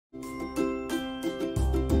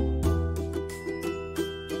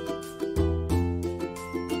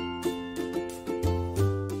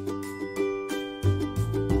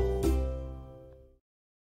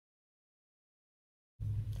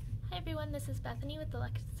everyone, this is Bethany with the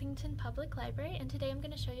Lexington Public Library, and today I'm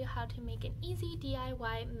going to show you how to make an easy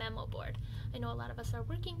DIY memo board. I know a lot of us are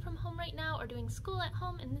working from home right now or doing school at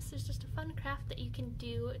home, and this is just a fun craft that you can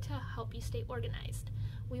do to help you stay organized.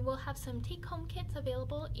 We will have some take-home kits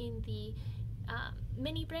available in the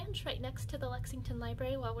mini branch right next to the Lexington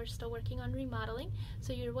Library while we're still working on remodeling,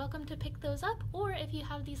 so you're welcome to pick those up, or if you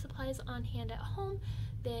have these supplies on hand at home,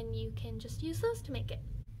 then you can just use those to make it.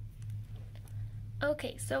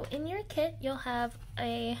 Okay, so in your kit you'll have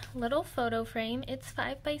a little photo frame. It's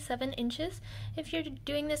 5 by 7 inches. If you're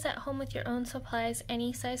doing this at home with your own supplies,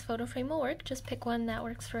 any size photo frame will work. Just pick one that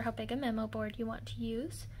works for how big a memo board you want to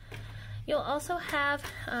use. You'll also have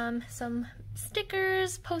some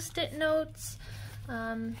stickers, post-it notes,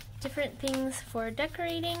 different things for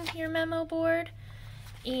decorating your memo board.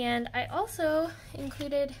 And I also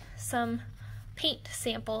included some paint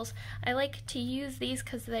samples. I like to use these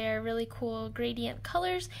because they're really cool gradient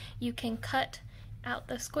colors. You can cut out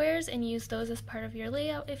the squares and use those as part of your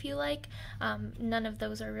layout if you like. None of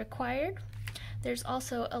those are required. There's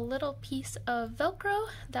also a little piece of Velcro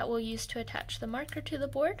that we'll use to attach the marker to the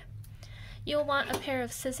board. You'll want a pair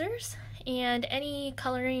of scissors and any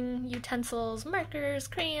coloring utensils, markers,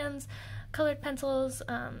 crayons, colored pencils,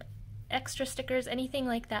 extra stickers, anything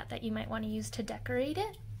like that that you might want to use to decorate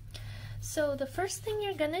it. So the first thing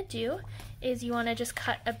you're going to do is you want to just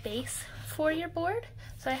cut a base for your board.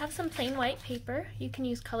 So I have some plain white paper. You can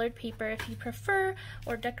use colored paper if you prefer,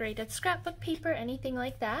 or decorated scrapbook paper, anything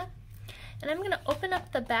like that. And I'm going to open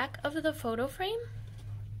up the back of the photo frame.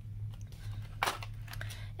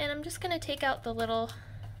 And I'm just going to take out the little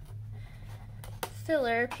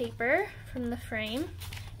filler paper from the frame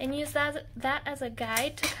and use that as a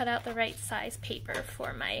guide to cut out the right size paper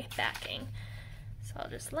for my backing. So I'll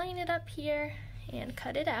just line it up here and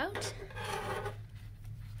cut it out.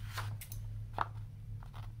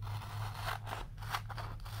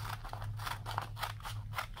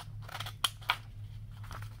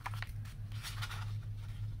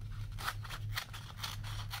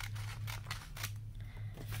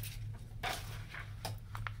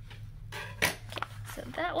 So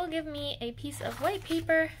that will give me a piece of white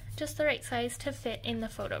paper, just the right size to fit in the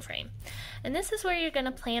photo frame. And this is where you're going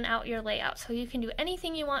to plan out your layout. So you can do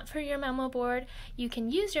anything you want for your memo board. You can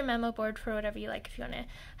use your memo board for whatever you like. If you want to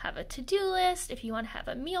have a to-do list, if you want to have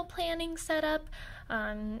a meal planning set up,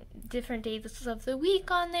 different days of the week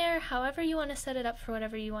on there, however you want to set it up for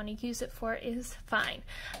whatever you want to use it for is fine.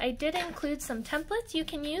 I did include some templates you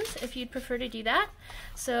can use if you'd prefer to do that.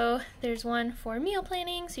 So there's one for meal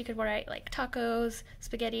planning, so you could write like tacos,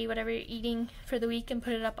 spaghetti, whatever you're eating for the week, and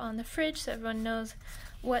put it up on the fridge so everyone knows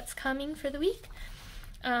what's coming for the week.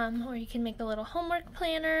 Or you can make a little homework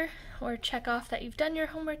planner or check off that you've done your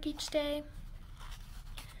homework each day.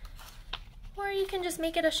 Or you can just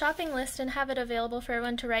make it a shopping list and have it available for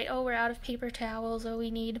everyone to write, oh, we're out of paper towels, oh,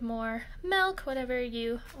 we need more milk, whatever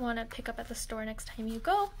you want to pick up at the store next time you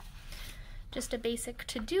go. Just a basic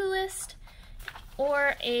to-do list.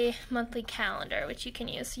 Or a monthly calendar, which you can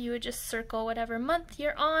use. So you would just circle whatever month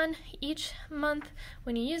you're on each month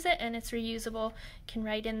when you use it, and it's reusable. You can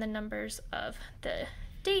write in the numbers of the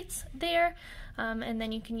dates there, and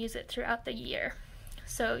then you can use it throughout the year.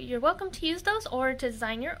 So you're welcome to use those or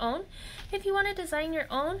design your own. If you want to design your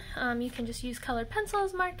own, you can just use colored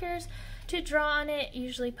pencils, markers to draw on it.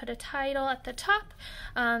 Usually put a title at the top,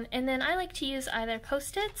 and then I like to use either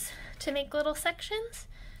Post-its to make little sections.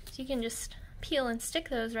 So you can just peel and stick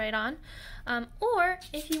those right on, or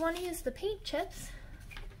if you want to use the paint chips,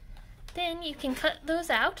 then you can cut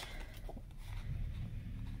those out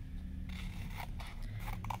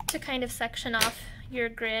to kind of section off your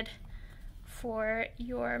grid for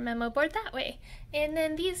your memo board that way. And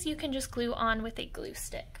then these you can just glue on with a glue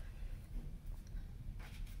stick.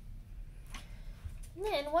 And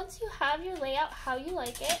then once you have your layout how you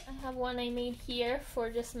like it, I have one I made here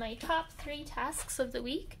for just my top 3 tasks of the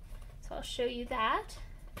week. I'll show you that.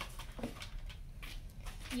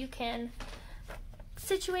 You can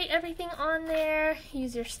situate everything on there,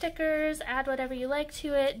 use your stickers, add whatever you like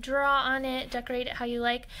to it, draw on it, decorate it how you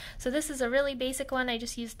like. So this is a really basic one. I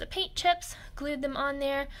just used the paint chips, glued them on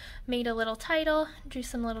there, made a little title, drew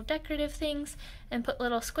some little decorative things, and put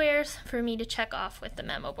little squares for me to check off with the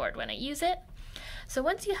memo board when I use it. So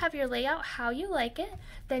once you have your layout how you like it,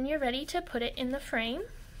 then you're ready to put it in the frame.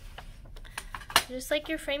 Just like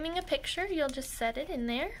you're framing a picture, you'll just set it in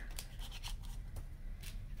there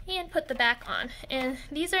and put the back on. And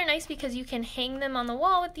these are nice because you can hang them on the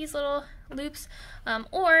wall with these little loops,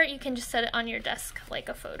 or you can just set it on your desk like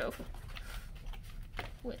a photo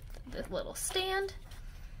with the little stand.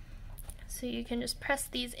 So you can just press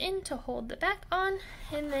these in to hold the back on,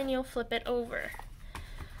 and then you'll flip it over.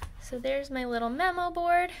 So there's my little memo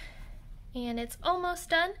board, and it's almost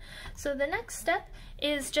done. So the next step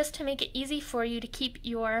is just to make it easy for you to keep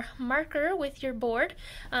your marker with your board.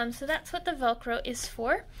 So that's what the Velcro is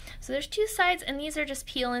for. So there's two sides, and these are just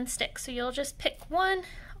peel and stick. So you'll just pick one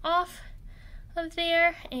off of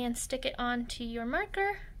there and stick it onto your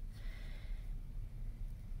marker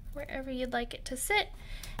wherever you'd like it to sit,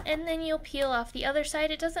 and then you'll peel off the other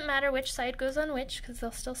side. It doesn't matter which side goes on which because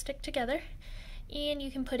they'll still stick together. And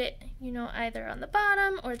you can put it, you know, either on the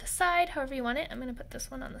bottom or the side, however you want it. I'm going to put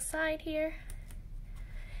this one on the side here.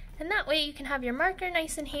 And that way you can have your marker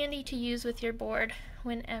nice and handy to use with your board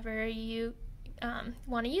whenever you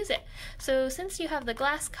want to use it. So since you have the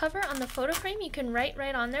glass cover on the photo frame, you can write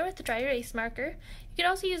right on there with the dry erase marker. You could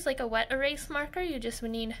also use like a wet erase marker. You just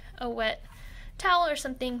would need a wet towel or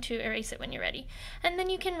something to erase it when you're ready. And then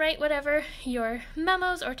you can write whatever your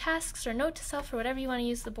memos or tasks or note to self or whatever you want to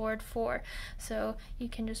use the board for. So you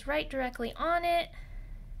can just write directly on it.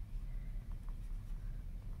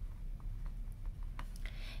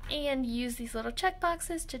 And use these little check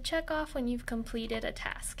boxes to check off when you've completed a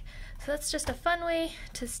task. So that's just a fun way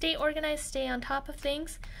to stay organized, stay on top of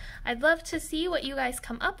things. I'd love to see what you guys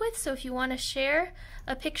come up with, so if you want to share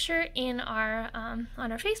a picture in our on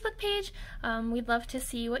our Facebook page, we'd love to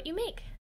see what you make.